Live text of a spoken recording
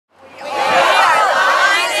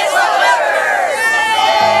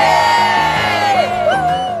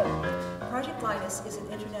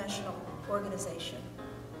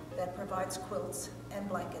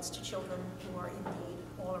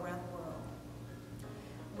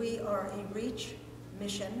We are a reach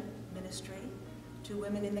mission ministry to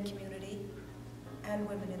women in the community and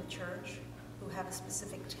women in the church who have a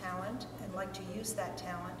specific talent and like to use that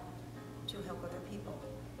talent to help other people.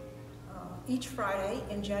 Each Friday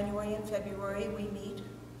in January and February we meet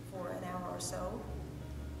for an hour or so.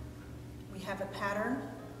 We have a pattern.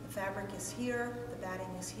 The fabric is here, the batting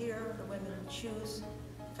is here, the women choose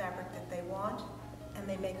the fabric that they want, and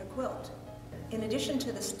they make a quilt. In addition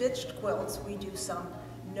to the stitched quilts, we do some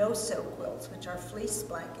no-sew quilts, which are fleece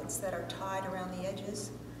blankets that are tied around the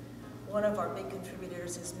edges. One of our big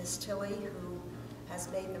contributors is Miss Tilly, who has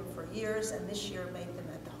made them for years, and this year made them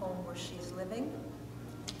at the home where she's living.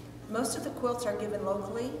 Most of the quilts are given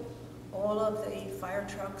locally. All of the fire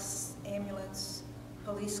trucks, ambulance,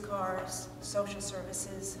 police cars, social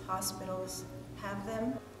services, hospitals have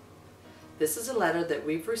them. This is a letter that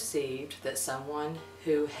we've received that someone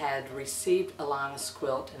who had received a Linus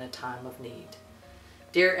quilt in a time of need.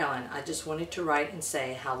 Dear Ellen, I just wanted to write and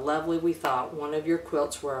say how lovely we thought one of your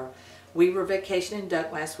quilts were. We were vacationing in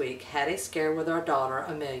Duck last week, had a scare with our daughter,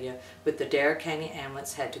 Amelia, with the Dare County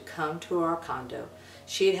ambulance had to come to our condo.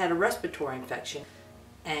 She had had a respiratory infection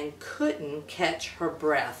and couldn't catch her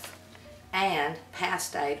breath and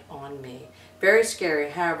passed out on me. Very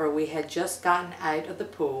scary. However, we had just gotten out of the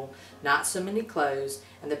pool, not so many clothes,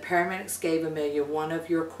 and the paramedics gave Amelia one of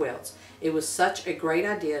your quilts. It was such a great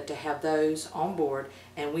idea to have those on board,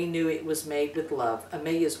 and we knew it was made with love.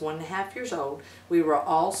 Amelia's 1.5 years old. We were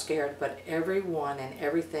all scared, but everyone and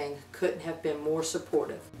everything couldn't have been more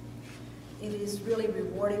supportive. It is really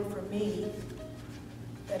rewarding for me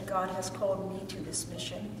that God has called me to this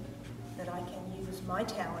mission, that I can use my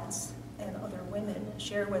talents and other women,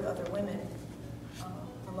 share with other women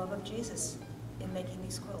the love of Jesus in making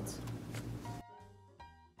these quilts.